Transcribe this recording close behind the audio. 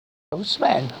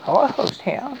Ghostman, our host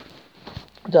here.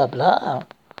 The Blur.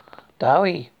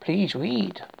 Diary, please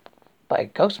read.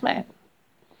 By Ghostman.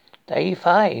 Day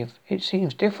 5. It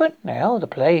seems different now. The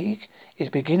plague is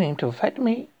beginning to affect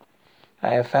me.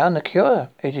 I have found the cure.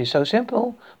 It is so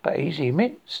simple, but easily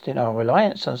missed in our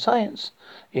reliance on science.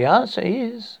 The answer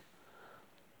is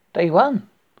Day 1.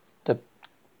 The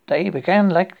day began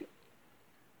like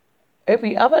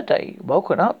every other day,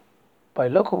 woken up by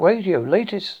local radio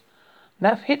latest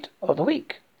NAF hit of the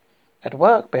week. At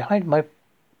work, behind my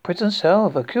prison cell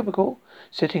of a cubicle,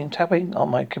 sitting tapping on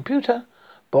my computer,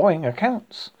 boring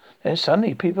accounts. Then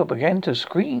suddenly people began to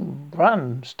scream,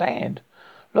 run, stand,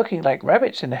 looking like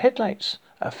rabbits in the headlights.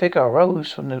 A figure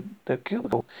arose from the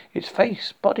cubicle. Its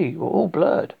face, body were all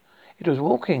blurred. It was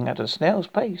walking at a snail's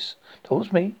pace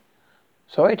towards me.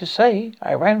 Sorry to say,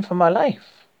 I ran for my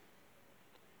life.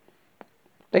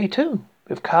 Day 2,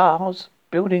 with cars,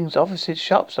 buildings, offices,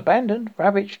 shops abandoned,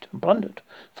 ravaged, and plundered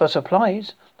for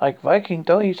supplies, like Viking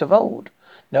days of old.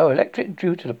 No electric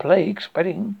due to the plague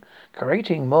spreading,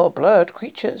 creating more blurred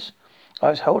creatures.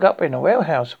 I was holed up in a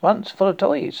warehouse, once full of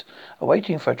toys,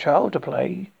 awaiting for a child to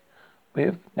play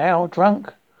with, now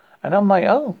drunk, and on my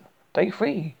own. Day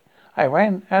 3, I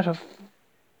ran out of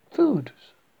food,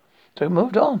 so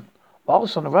moved on.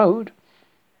 Whilst on the road,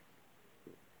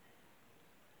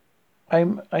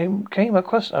 I came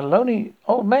across a lonely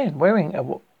old man wearing a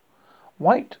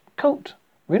white coat,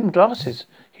 rimmed glasses.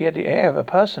 He had the air of a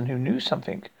person who knew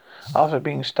something. After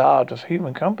being starved of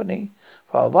human company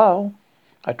for a while,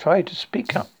 I tried to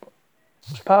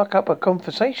spark up a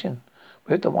conversation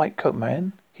with the white coat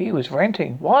man. He was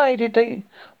ranting. Why did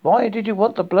you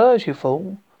want the blurs, you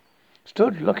fool?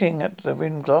 Stood looking at the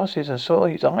rimmed glasses and saw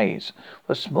his eyes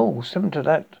were small, similar to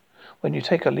that when you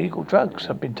take illegal drugs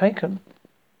had been taken.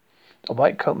 The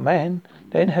white coat man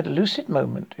then had a lucid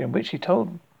moment in which he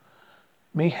told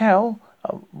me how,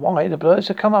 why the blurs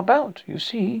had come about. You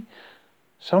see,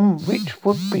 some rich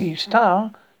would-be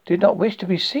star did not wish to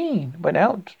be seen when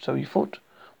out, so he thought,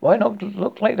 why not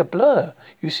look like the blur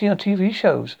you see on TV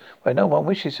shows where no one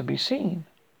wishes to be seen?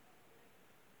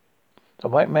 The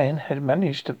white man had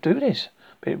managed to do this,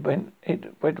 but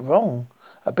it went wrong,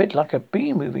 a bit like a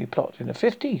B-movie plot in the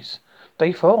 50s.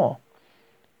 Day 4.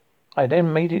 I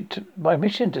then made it my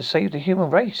mission to save the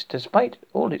human race, despite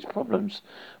all its problems.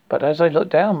 But as I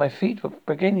looked down, my feet were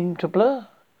beginning to blur.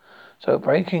 So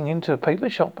breaking into a paper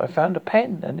shop, I found a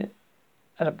pen and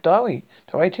a diary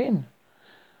to write in,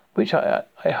 which I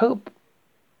hope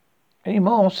any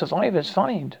more survivors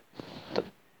find.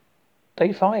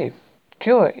 Day 5.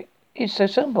 Cure is so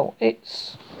simple.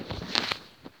 It's